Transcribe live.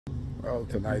Well,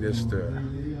 tonight is the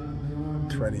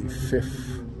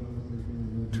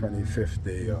 25th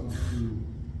day of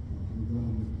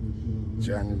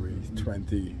January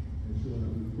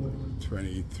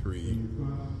 2023,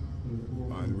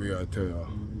 and we are to a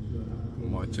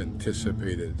much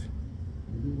anticipated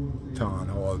town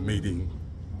hall meeting.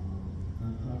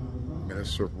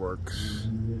 Minister of Works,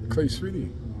 Clay Sweeney.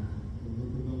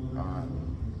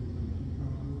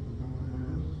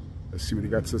 Let's see what he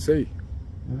got to say.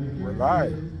 We're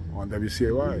live on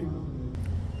WCAY.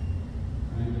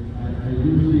 I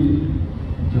usually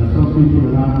tell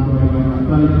people that I'm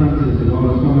study practice is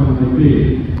always coming on my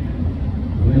page.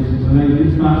 When I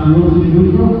just start roads in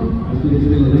neutral, I say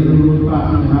the road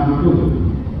passing and have a go.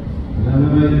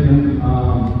 And then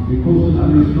the coastal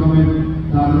that is coming,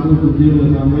 that's going to deal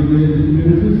with unregulated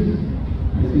communities.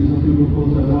 I see some people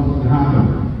post that wants to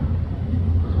happen.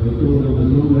 So I told them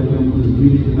there's no way I'm going to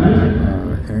reach tonight.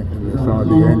 There's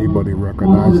hardly anybody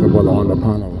recognizable on the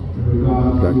panel.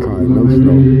 That kind of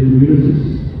stuff.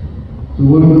 So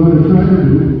what I'm going to try to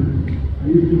do,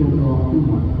 I usually don't talk too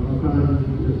much, but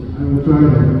I will try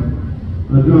to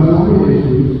address all the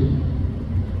issues.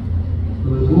 So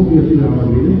this won't be a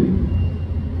 2-hour meeting,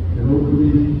 and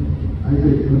hopefully I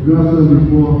can address them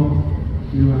before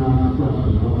you and ask a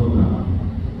question. How about that?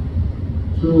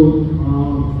 So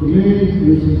the main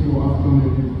reason for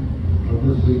upcoming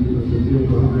this week is the deal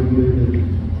for unregulated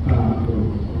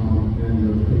and the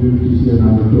communities here in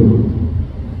Alberta.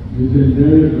 We've been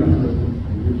very aggressive.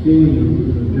 We've seen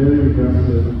we've been very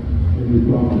aggressive in the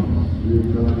province. We've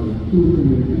done 2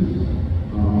 communities,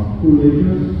 Cool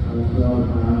Acres, as well as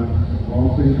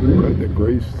All Saints Lake. The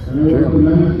Grace. And I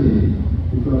recommend them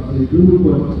because they do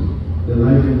put their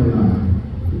life in the line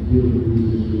to deal with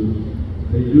these issues.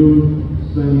 They do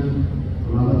spend a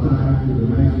lot of time through the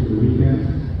nights and the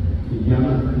weekends to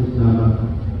gather this data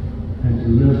and to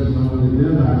risk not only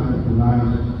their lives but the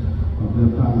lives of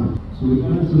their families. So we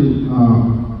honestly,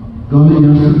 Dolly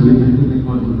yesterday, I think they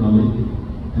call it Dolly,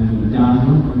 and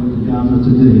Gaza,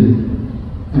 today.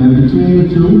 And between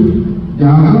the two,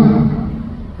 Gaza,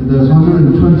 there's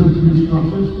 123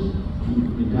 structures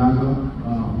in Gaza,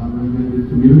 unregulated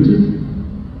community,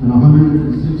 and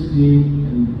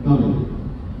 116 in Dolly,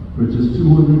 which is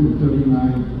 239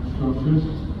 structures,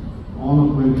 all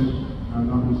of which have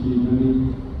not received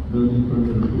any building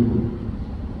permit approval.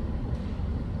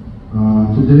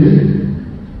 Today,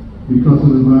 because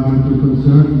of environmental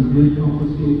concerns, we did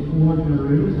confiscate 4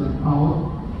 generators of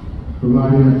power,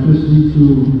 providing electricity to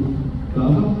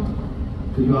Gaza.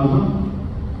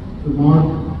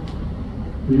 Tomorrow,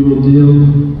 we will deal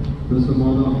with some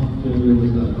other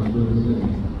generators that are doing the same.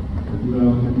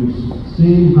 We've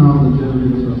seen how the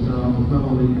generators are set up with not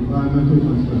only environmental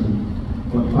concerns,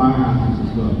 but fire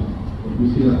hazards as well. But we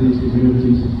see that these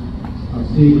communities are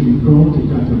seen to be prone to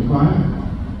catching fire,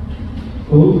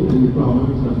 both in the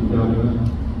province that we dealt with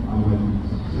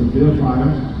severe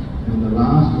fires, and the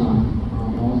last one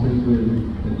also with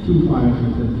 2 fires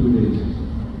within 2 days.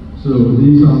 So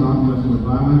these are not just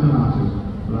environmental hazards,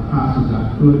 but hazards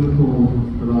that could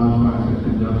form the large fires that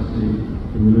can devastate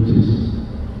communities.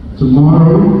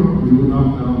 Tomorrow, we will knock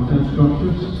down 10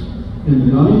 structures in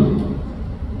the gully,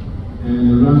 and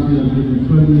the rest we have given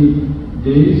 20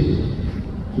 days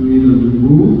to either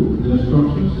remove their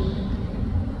structures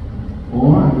or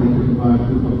they can provide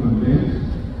proof of conveyance.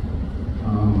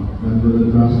 Then we'll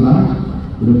address that.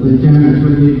 But if they can, in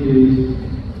 28 days,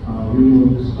 we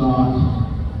will start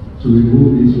to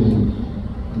remove these ones.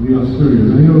 And we are serious.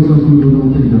 I know some people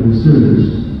don't think that we're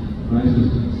serious. Right? So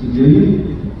Cecilia,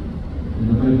 and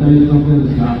if I tell you something,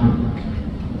 it's happening.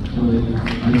 So I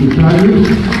can tell you,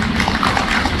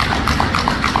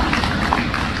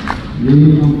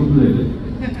 really come to play.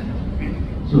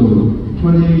 So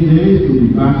 28 days, we'll be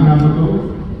back in Africa.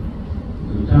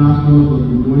 The task force will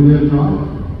be doing their job.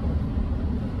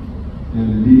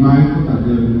 And be mindful that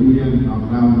they're immediately knock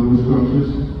down those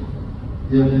structures if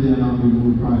they are not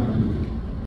removed prior to.